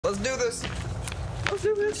Let's do this. Let's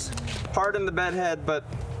do this. Pardon the bedhead, but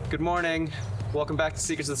good morning. Welcome back to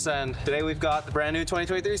Secrets of the Sand. Today we've got the brand new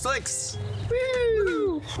 2023 slicks.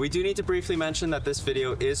 Woo! We do need to briefly mention that this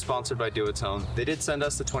video is sponsored by Duotone. They did send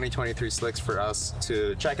us the 2023 slicks for us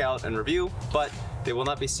to check out and review, but they will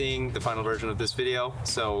not be seeing the final version of this video,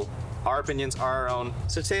 so our opinions are our own.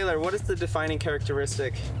 So Taylor, what is the defining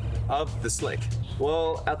characteristic of the slick?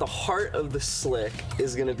 Well, at the heart of the slick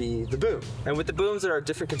is going to be the boom. And with the booms, there are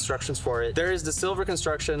different constructions for it. There is the silver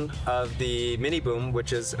construction of the mini boom,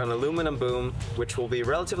 which is an aluminum boom, which will be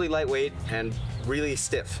relatively lightweight and really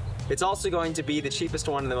stiff. It's also going to be the cheapest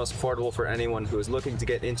one and the most affordable for anyone who is looking to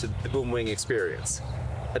get into the boom wing experience.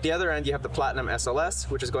 At the other end, you have the Platinum SLS,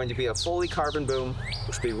 which is going to be a fully carbon boom,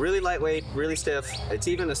 which will be really lightweight, really stiff. It's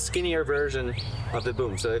even a skinnier version of the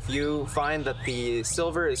boom. So if you find that the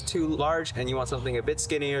silver is too large and you want something a bit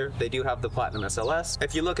skinnier, they do have the Platinum SLS.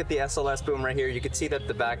 If you look at the SLS boom right here, you can see that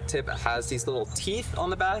the back tip has these little teeth on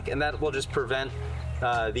the back, and that will just prevent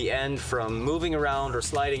the end from moving around or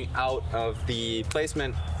sliding out of the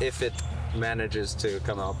placement if it manages to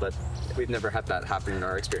come out, but we've never had that happen in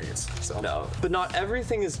our experience. So no, but not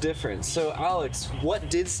everything is different. So Alex, what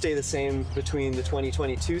did stay the same between the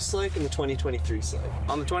 2022 slick and the 2023 slick?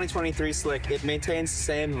 On the 2023 slick, it maintains the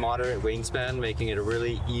same moderate wingspan, making it a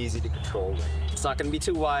really easy to control wing. It's not going to be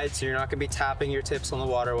too wide, so you're not going to be tapping your tips on the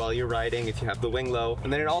water while you're riding if you have the wing low.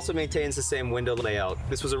 And then it also maintains the same window layout.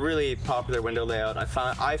 This was a really popular window layout.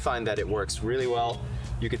 I find that it works really well.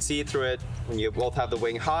 You can see through it when you both have the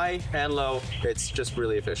wing high and low. It's just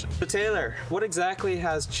really efficient. So Taylor, what exactly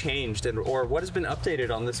has changed or what has been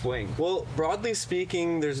updated on this wing? Well, broadly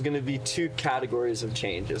speaking, there's going to be two categories of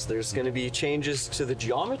changes. There's going to be changes to the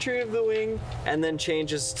geometry of the wing and then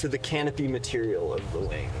changes to the canopy material of the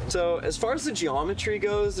wing. So as far as the geometry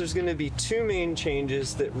goes, there's going to be two main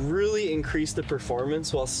changes that really increase the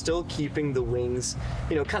performance while still keeping the wings,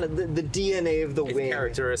 you know, kind of the DNA of the wing.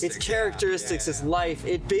 Characteristics. Its characteristics, its life.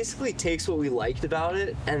 It basically takes what we liked about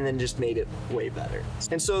it and then just made it way better.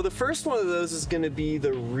 And so the first one of those is going to be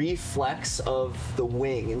the reflex of the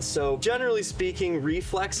wing. And so generally speaking,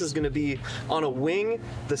 reflex is going to be on a wing,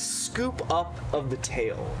 the scoop up of the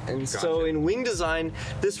tail. And so in wing design,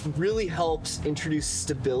 this really helps introduce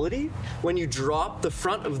stability. When you drop the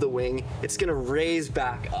front of the wing, it's going to raise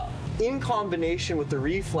back up. In combination with the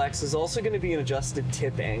reflex is also going to be an adjusted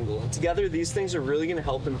tip angle. And together, these things are really going to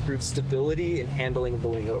help improve stability and handling of the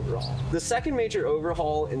wing overall. The second major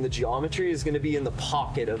overhaul in the geometry is going to be in the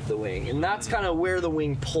pocket of the wing. And that's kind of where the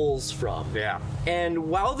wing pulls from. Yeah. And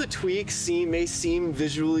while the tweaks may seem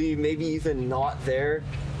visually maybe even not there,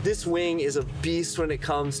 this wing is a beast when it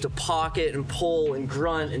comes to pocket and pull and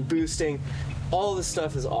grunt and boosting. All this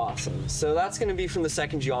stuff is awesome. So that's going to be from the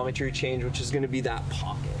second geometry change, which is going to be that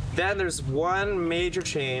pocket. Then there's one major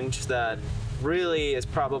change that really is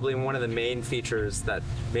probably one of the main features that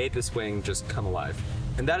made this wing just come alive.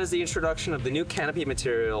 And that is the introduction of the new canopy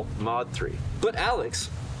material, Mod 3. But Alex,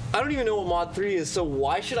 I don't even know what Mod 3 is, so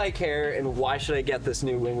why should I care and why should I get this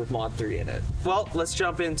new wing with Mod 3 in it? Well, let's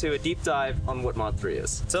jump into a deep dive on what Mod 3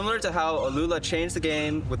 is. Similar to how Alula changed the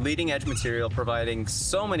game with leading edge material providing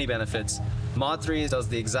so many benefits, Mod 3 does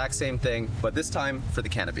the exact same thing, but this time for the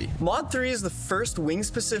canopy. Mod 3 is the first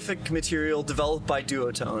wing-specific material developed by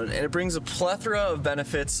Duotone, and it brings a plethora of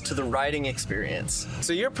benefits to the riding experience.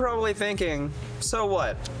 So you're probably thinking, so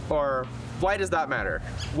what? Or why does that matter?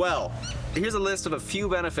 Well, here's a list of a few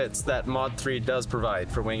benefits that Mod 3 does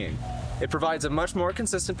provide for winging. It provides a much more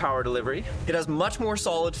consistent power delivery. It has much more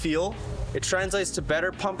solid feel. It translates to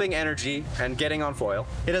better pumping energy and getting on foil.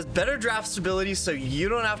 It has better draft stability so you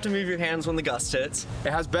don't have to move your hands when the gust hits.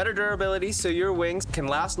 It has better durability so your wings can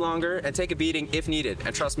last longer and take a beating if needed.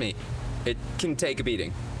 And trust me, it can take a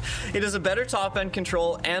beating. It has a better top end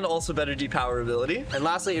control and also better depowerability. And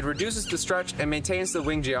lastly, it reduces the stretch and maintains the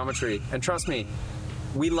wing geometry. And trust me,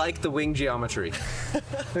 we like the wing geometry.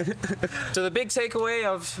 So the big takeaway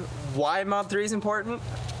of why Mod 3 is important,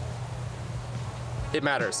 it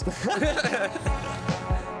matters.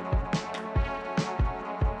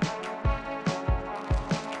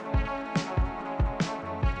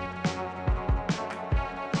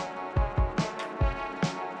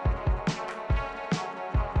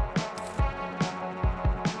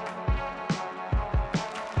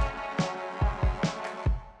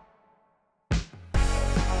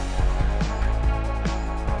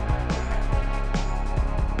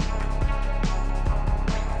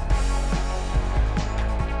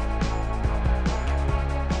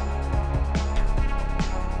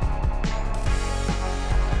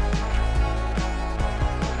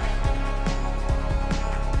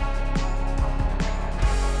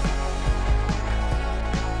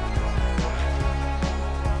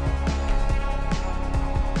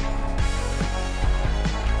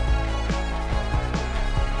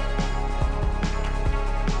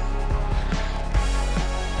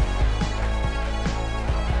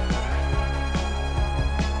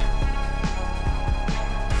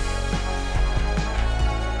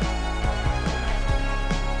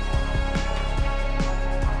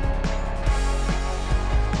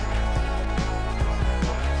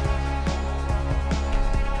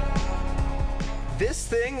 This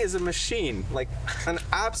thing is a machine, like an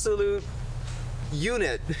absolute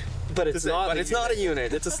unit. But it's not. But it's not a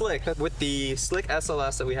unit. It's a slick. With the slick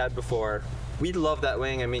SLS that we had before, we love that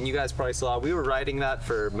wing. I mean, you guys probably saw we were riding that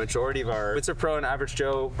for majority of our Windsurf Pro and Average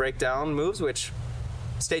Joe breakdown moves, which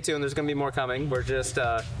stay tuned. There's gonna be more coming. We're just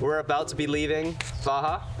we're about to be leaving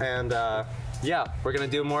Baja, and yeah, we're gonna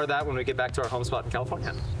do more of that when we get back to our home spot in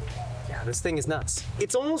California. Yeah, this thing is nuts.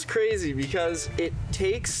 It's almost crazy because it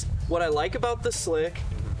takes what I like about the slick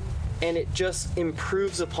and it just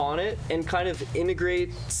improves upon it and kind of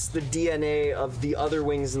integrates the DNA of the other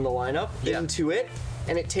wings in the lineup into it.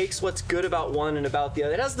 And it takes what's good about one and about the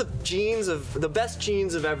other. It has the best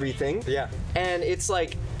genes of everything. Yeah. And it's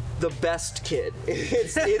like the best kid.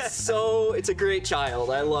 It's a great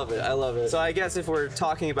child. I love it. I love it. So I guess if we're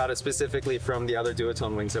talking about it specifically from the other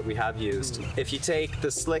Duotone wings that we have used, if you take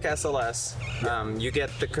the slick SLS, you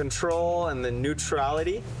get the control and the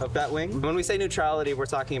neutrality of that wing. When we say neutrality, we're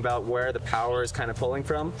talking about where the power is kind of pulling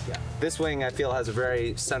from. Yeah. This wing, I feel, has a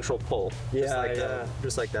very central pull. Just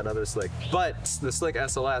like that other slick. But the slick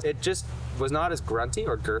SLS, it just was not as grunty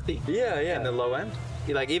or girthy. In the low end.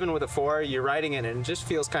 Like even with a 4, you're riding it and it just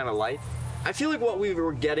feels kind of light. I feel like what we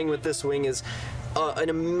were getting with this wing is an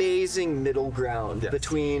amazing middle ground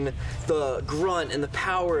between the grunt and the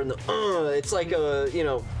power and the it's like a, you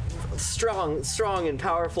know, strong and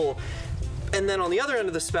powerful. And then on the other end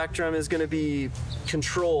of the spectrum is going to be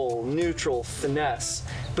control, neutral, finesse.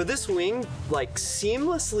 But this wing like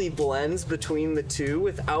seamlessly blends between the two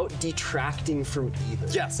without detracting from either.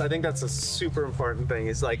 Yes, I think that's a super important thing.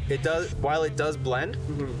 Is like it does, while it does blend,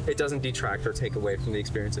 it doesn't detract or take away from the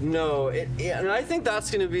experience. No, and I think that's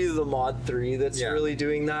going to be the Mod 3 that's really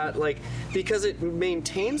doing that. Like, because it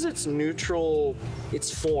maintains its neutral,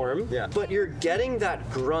 its form, but you're getting that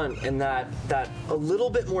grunt and that a little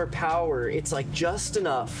bit more power. It's like just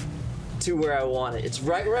enough to where I want it. It's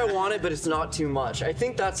right where I want it, but it's not too much. I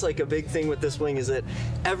think that's like a big thing with this wing, is that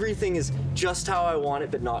everything is just how I want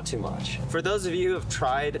it, but not too much. For those of you who have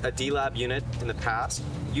tried a D-Lab unit in the past,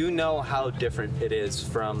 you know how different it is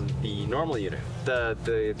from the normal unit.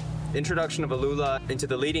 The introduction of a Lula into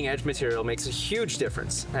the leading edge material makes a huge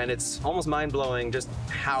difference, and it's almost mind-blowing just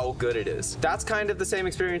how good it is. That's kind of the same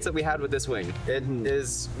experience that we had with this wing. It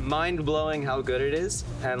is mind-blowing how good it is,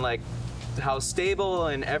 and like how stable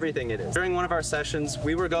and everything it is. During one of our sessions,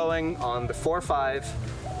 we were going on the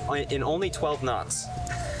 4.5 in only 12 knots.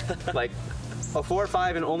 Like a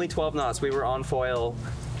 4.5 in only 12 knots. We were on foil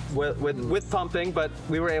with pumping, but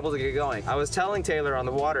we were able to get going. I was telling Taylor on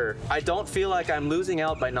the water, I don't feel like I'm losing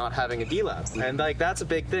out by not having a D-Lab. And like that's a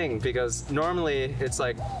big thing, because normally it's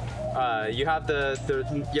like you have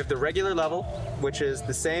the regular level, which is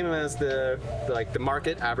the same as the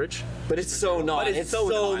market average. But it's so not. It's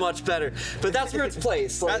so much better. But that's where it's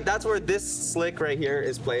placed. Like, that's where this slick right here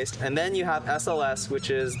is placed. And then you have SLS, which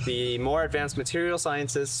is the more advanced material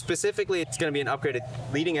sciences. Specifically, it's going to be an upgraded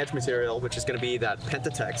leading edge material, which is going to be that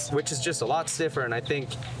Pentatex, which is just a lot stiffer. And I think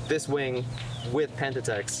this wing with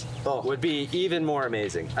Pentatex would be even more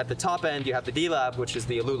amazing. At the top end, you have the D-Lab, which is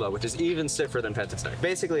the Alula, which is even stiffer than Pentatex.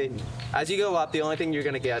 Basically, as you go up, the only thing you're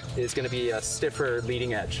going to get is going to be a stiffer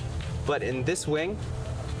leading edge. But in this wing,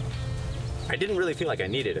 I didn't really feel like I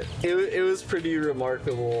needed it. It was pretty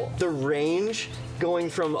remarkable. The range going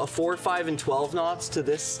from a 4.5 in 12 knots to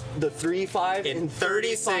this, the 3.5 in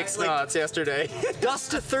 36 knots yesterday.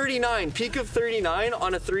 Dust to 39, peak of 39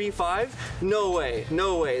 on a 3.5? No way,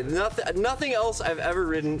 no way. Nothing else I've ever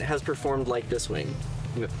ridden has performed like this wing.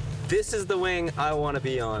 This is the wing I want to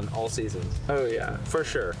be on all season. Oh yeah, for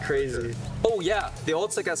sure. Crazy. Oh yeah, the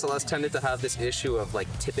old slick SLS tended to have this issue of like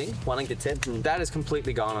tipping, wanting to tip. That is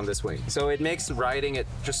completely gone on this wing. So it makes riding it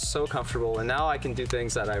just so comfortable, and now I can do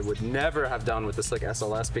things that I would never have done with the slick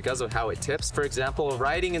SLS because of how it tips. For example,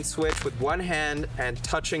 riding and switch with one hand and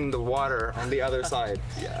touching the water on the other side.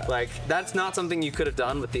 Like that's not something you could have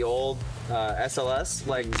done with the old SLS.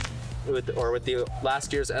 Like. With the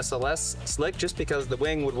last year's SLS slick, just because the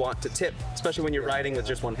wing would want to tip, especially when you're riding with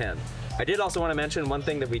just one hand. I did also want to mention one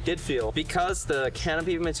thing that we did feel, because the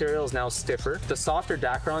canopy material is now stiffer, the softer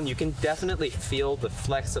Dacron, you can definitely feel the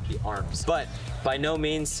flex of the arms, but by no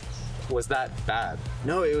means was that bad.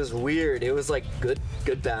 No, it was weird. It was like good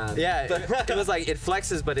bad. Yeah, it was like it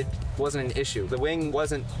flexes, but it wasn't an issue. The wing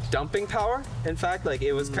wasn't dumping power. In fact, like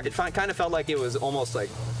it was, it kind of felt like it was almost like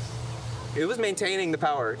it was maintaining the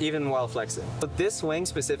power even while flexing. But this wing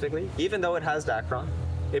specifically, even though it has Dacron,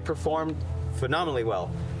 it performed phenomenally well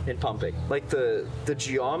in pumping. Like the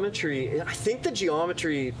geometry, I think the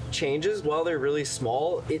geometry changes while they're really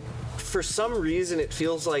small. For some reason, it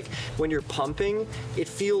feels like when you're pumping, it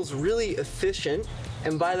feels really efficient.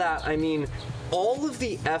 And by that, I mean all of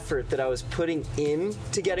the effort that I was putting in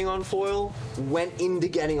to getting on foil went into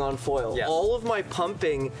getting on foil. Yes. All of my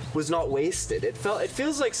pumping was not wasted. It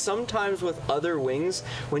feels like sometimes with other wings,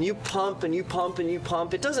 when you pump and you pump and you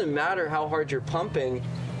pump, it doesn't matter how hard you're pumping,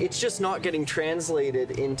 it's just not getting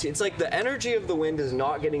translated into, it's like the energy of the wind is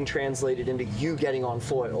not getting translated into you getting on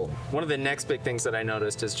foil. One of the next big things that I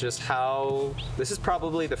noticed is just how, this is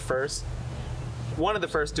probably one of the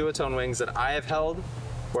first duotone wings that I have held,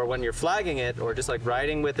 where when you're flagging it or just like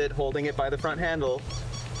riding with it, holding it by the front handle,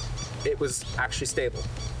 it was actually stable.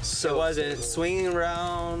 So it wasn't swinging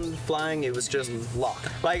around, flying, it was just locked.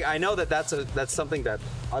 Like, I know that that's something that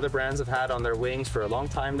other brands have had on their wings for a long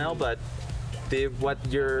time now, but what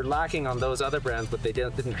you're lacking on those other brands, what they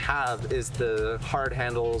didn't have, is the hard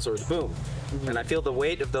handles or the boom. And I feel the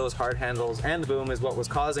weight of those hard handles and the boom is what was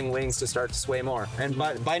causing wings to start to sway more. And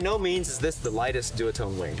by no means is this the lightest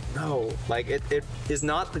duotone wing. No, like it is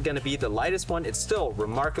not going to be the lightest one. It's still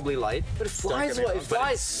remarkably light. But it flies well. It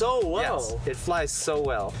flies so well. Yes, it flies so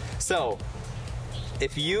well. So,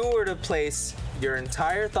 if you were to place your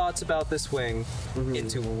entire thoughts about this wing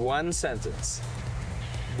into one sentence,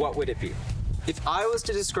 what would it be? If I was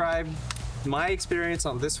to describe my experience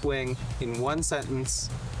on this wing in one sentence,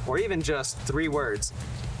 or even just 3 words,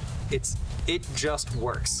 it just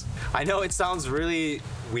works. I know it sounds really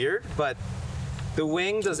weird, but the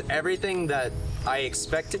wing does everything that I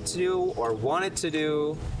expect it to do or want it to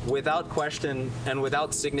do without question and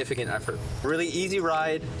without significant effort. Really easy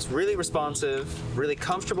ride, it's really responsive, really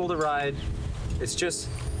comfortable to ride. It's just,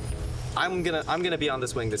 I'm gonna be on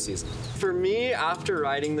this wing this season. For me, after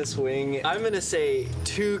riding this wing, I'm gonna say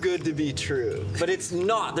too good to be true. But it's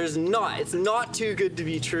not. It's not too good to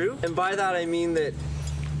be true. And by that I mean that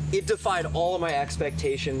it defied all of my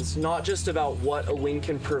expectations, not just about what a wing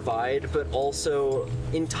can provide, but also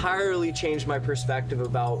entirely changed my perspective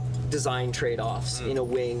about design trade-offs in a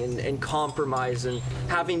wing and compromise and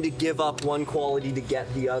having to give up one quality to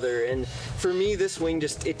get the other. And for me, this wing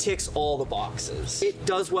it ticks all the boxes. It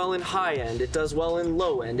does well in high end, it does well in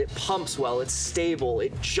low end, it pumps well, it's stable,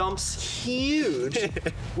 it jumps huge.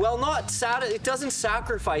 Well, it doesn't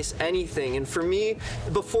sacrifice anything. And for me,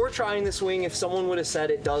 before trying this wing, if someone would have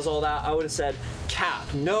said it does all that, I would have said, cap,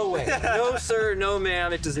 no way. No sir, no ma'am,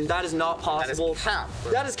 that is not possible. That is cap.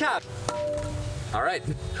 That is cap. All right,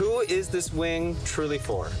 who is this wing truly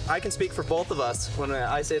for? I can speak for both of us when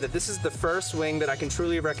I say that this is the first wing that I can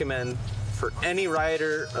truly recommend for any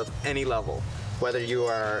rider of any level, whether you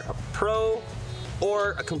are a pro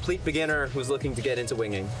or a complete beginner who's looking to get into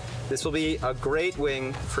winging. This will be a great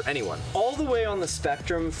wing for anyone. All the way on the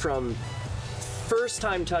spectrum from first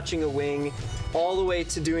time touching a wing all the way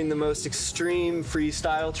to doing the most extreme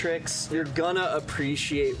freestyle tricks, you're gonna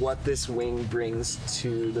appreciate what this wing brings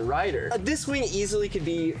to the rider. This wing easily could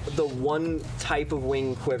be the one type of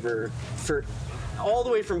wing quiver for all the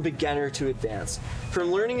way from beginner to advanced. From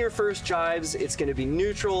learning your first jibes, it's gonna be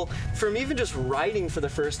neutral. From even just riding for the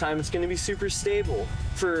first time, it's gonna be super stable.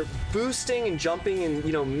 For boosting and jumping in,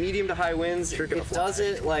 medium to high winds, it does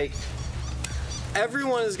it like,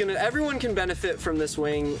 everyone can benefit from this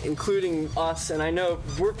wing, including us, and I know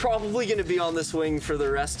we're probably gonna be on this wing for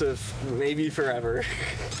the rest of maybe forever.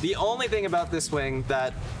 The only thing about this wing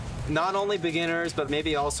that not only beginners, but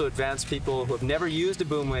maybe also advanced people who have never used a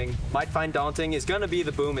boom wing might find daunting is gonna be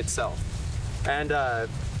the boom itself. And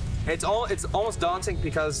it's almost daunting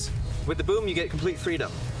because with the boom you get complete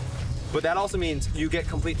freedom. But that also means you get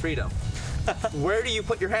complete freedom. Where do you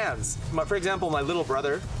put your hands? For example, my little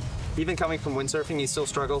brother, even coming from windsurfing, he still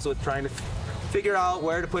struggles with trying to figure out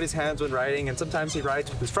where to put his hands when riding, and sometimes he rides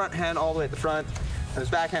with his front hand all the way at the front and his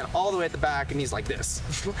back hand all the way at the back, and he's like this.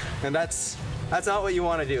 And that's not what you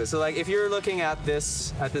want to do. So like if you're looking at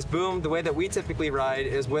this boom, the way that we typically ride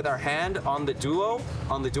is with our hand on the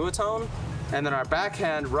duotone, and then our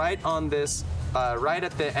backhand right on this, right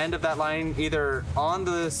at the end of that line, either on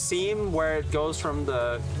the seam where it goes from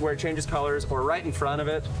where it changes colors, or right in front of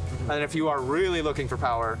it. And if you are really looking for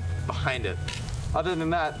power, behind it. Other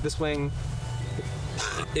than that, this wing,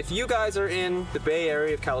 if you guys are in the Bay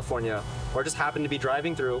Area of California, or just happen to be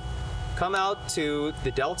driving through, come out to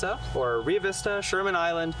the Delta or Rio Vista, Sherman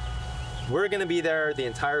Island. We're gonna be there the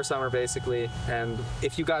entire summer basically, and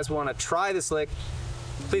if you guys wanna try this slick,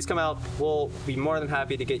 please come out. We'll be more than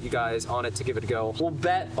happy to get you guys on it to give it a go. We'll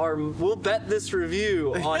bet this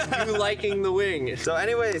review on you liking the wing. So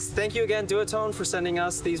anyways, thank you again, Duotone, for sending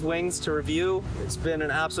us these wings to review. It's been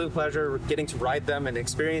an absolute pleasure getting to ride them and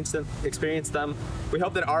experience them. We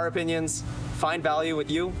hope that our opinions find value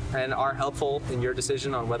with you and are helpful in your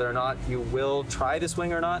decision on whether or not you will try this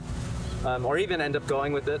wing or not, or even end up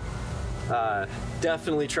going with it.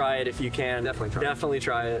 Definitely try it if you can. Definitely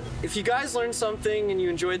try it. If you guys learned something and you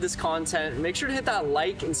enjoyed this content, make sure to hit that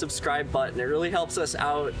like and subscribe button. It really helps us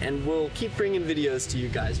out, and we'll keep bringing videos to you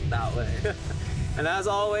guys that way. And as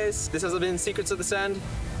always, this has been Secrets of the Send.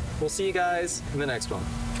 We'll see you guys in the next one.